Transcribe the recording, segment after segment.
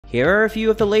Here are a few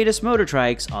of the latest motor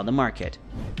trikes on the market.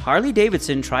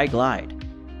 Harley-Davidson Tri Glide.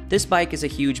 This bike is a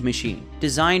huge machine,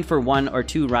 designed for 1 or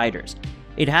 2 riders.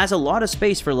 It has a lot of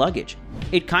space for luggage.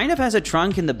 It kind of has a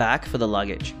trunk in the back for the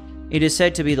luggage. It is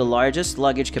said to be the largest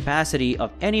luggage capacity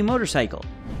of any motorcycle.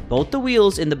 Both the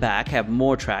wheels in the back have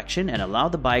more traction and allow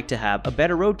the bike to have a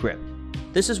better road grip.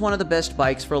 This is one of the best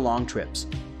bikes for long trips.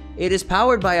 It is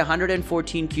powered by a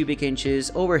 114 cubic inches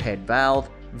overhead valve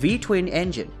V-twin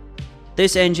engine.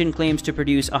 This engine claims to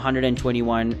produce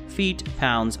 121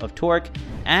 feet-pounds of torque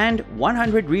and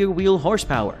 100 rear-wheel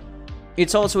horsepower.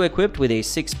 It's also equipped with a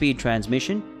 6-speed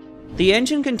transmission. The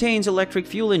engine contains electric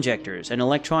fuel injectors, and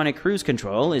electronic cruise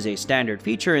control is a standard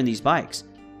feature in these bikes.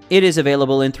 It is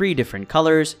available in 3 different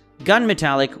colors: gun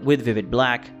metallic with vivid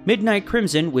black, midnight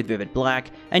crimson with vivid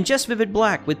black, and just vivid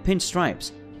black with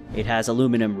pinstripes. It has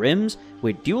aluminum rims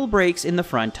with dual brakes in the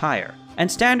front tire,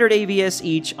 and standard ABS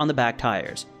each on the back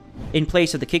tires. In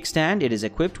place of the kickstand, it is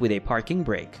equipped with a parking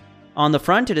brake. On the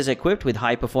front, it is equipped with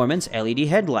high-performance LED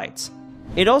headlights.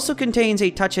 It also contains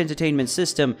a touch entertainment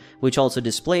system, which also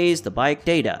displays the bike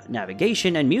data,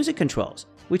 navigation, and music controls,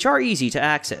 which are easy to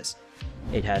access.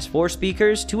 It has 4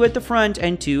 speakers, 2 at the front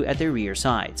and 2 at the rear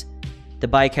sides. The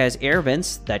bike has air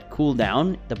vents that cool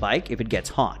down the bike if it gets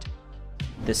hot.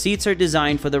 The seats are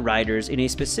designed for the riders in a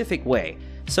specific way,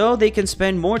 so they can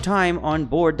spend more time on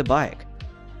board the bike.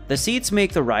 The seats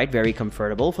make the ride very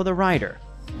comfortable for the rider.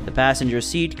 The passenger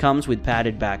seat comes with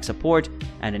padded back support,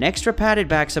 and an extra padded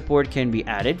back support can be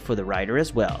added for the rider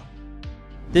as well.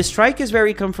 This Trike is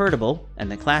very comfortable,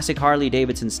 and the classic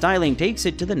Harley-Davidson styling takes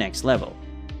it to the next level.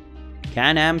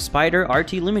 Can-Am Spyder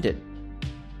RT Limited.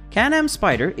 Can-Am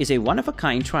Spyder is a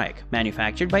one-of-a-kind trike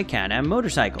manufactured by Can-Am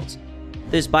Motorcycles.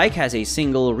 This bike has a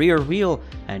single rear wheel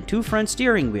and 2 front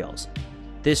steering wheels.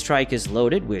 This trike is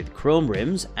loaded with chrome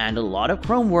rims, and a lot of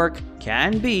chrome work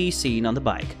can be seen on the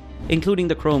bike, including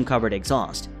the chrome-covered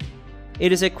exhaust.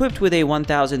 It is equipped with a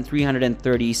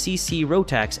 1,330cc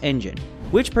Rotax engine,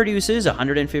 which produces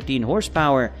 115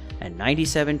 horsepower and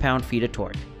 97 pound-feet of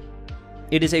torque.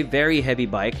 It is a very heavy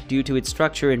bike due to its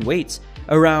structure and weights,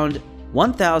 around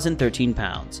 1,013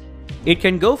 pounds. It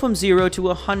can go from 0 to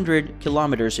 100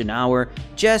 kilometers an hour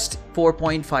just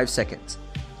 4.5 seconds.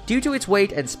 Due to its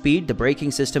weight and speed, the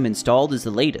braking system installed is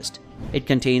the latest. It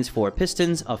contains 4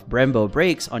 pistons of Brembo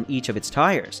brakes on each of its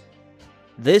tires.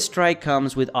 This trike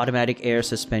comes with automatic air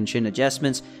suspension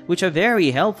adjustments, which are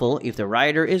very helpful if the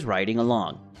rider is riding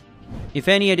along. If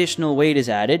any additional weight is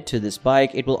added to this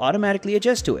bike, it will automatically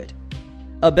adjust to it.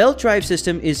 A belt drive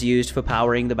system is used for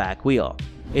powering the back wheel.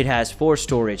 It has 4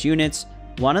 storage units,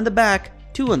 1 on the back,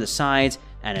 2 on the sides,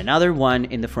 and another 1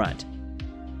 in the front.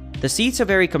 The seats are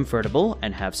very comfortable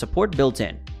and have support built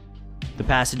in. The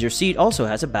passenger seat also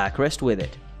has a backrest with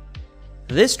it.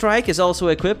 This trike is also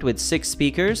equipped with 6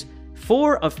 speakers,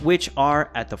 4 of which are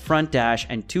at the front dash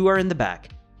and 2 are in the back.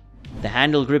 The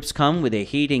handle grips come with a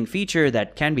heating feature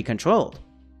that can be controlled.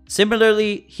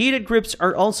 Similarly, heated grips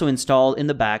are also installed in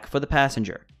the back for the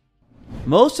passenger.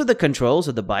 Most of the controls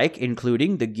of the bike,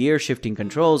 including the gear shifting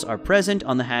controls, are present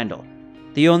on the handle.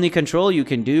 The only control you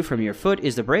can do from your foot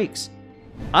is the brakes.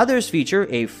 Others feature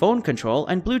a phone control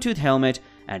and Bluetooth helmet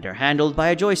and are handled by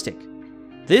a joystick.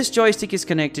 This joystick is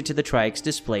connected to the trike's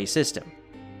display system.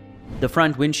 The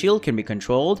front windshield can be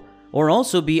controlled or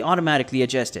also be automatically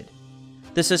adjusted.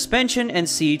 The suspension and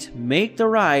seat make the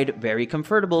ride very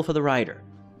comfortable for the rider.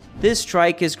 This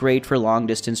trike is great for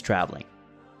long-distance traveling.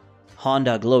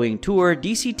 Honda Goldwing Tour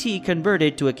DCT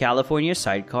converted to a California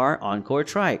sidecar Encore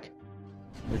trike.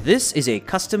 This is a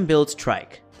custom-built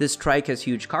trike. This trike has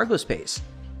huge cargo space.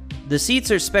 The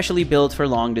seats are specially built for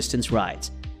long-distance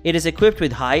rides. It is equipped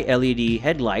with high LED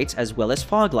headlights as well as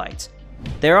fog lights.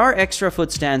 There are extra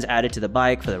foot stands added to the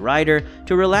bike for the rider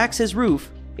to relax his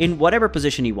roof in whatever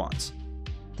position he wants.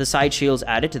 The side shields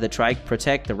added to the trike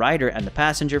protect the rider and the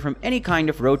passenger from any kind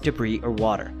of road debris or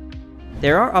water.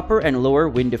 There are upper and lower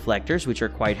wind deflectors, which are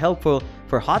quite helpful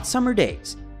for hot summer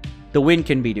days. The wind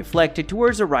can be deflected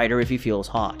towards the rider if he feels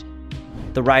hot.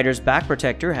 The rider's back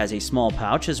protector has a small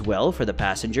pouch as well for the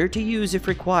passenger to use if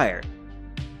required.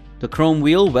 The chrome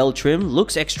wheel, well trimmed,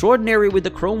 looks extraordinary with the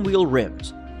chrome wheel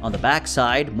rims. On the back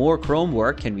side, more chrome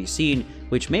work can be seen,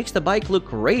 which makes the bike look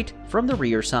great from the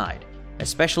rear side.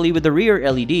 Especially with the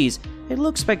rear LEDs, it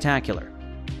looks spectacular.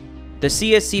 The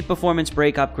CSC Performance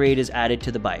Brake upgrade is added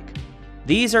to the bike.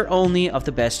 These are only of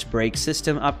the best brake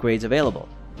system upgrades available.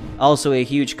 Also, a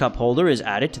huge cup holder is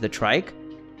added to the trike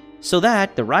so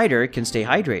that the rider can stay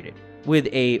hydrated. With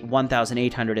a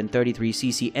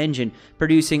 1,833cc engine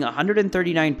producing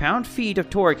 139 pound-feet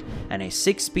of torque and a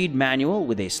 6-speed manual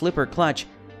with a slipper clutch,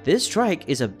 this trike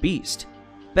is a beast.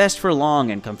 best for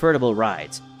long and comfortable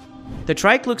rides. The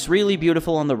Trike looks really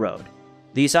beautiful on the road.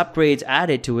 These upgrades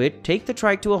added to it take the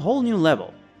Trike to a whole new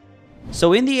level.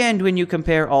 So in the end, when you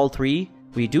compare all three,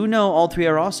 we do know all three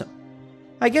are awesome.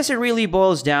 I guess it really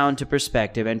boils down to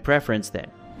perspective and preference then.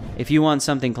 If you want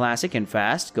something classic and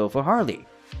fast, go for Harley.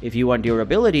 If you want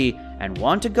durability and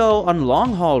want to go on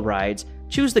long-haul rides,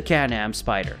 choose the Can-Am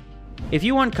Spyder. If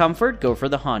you want comfort, go for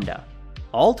the Honda.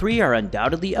 All three are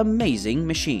undoubtedly amazing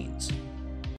machines.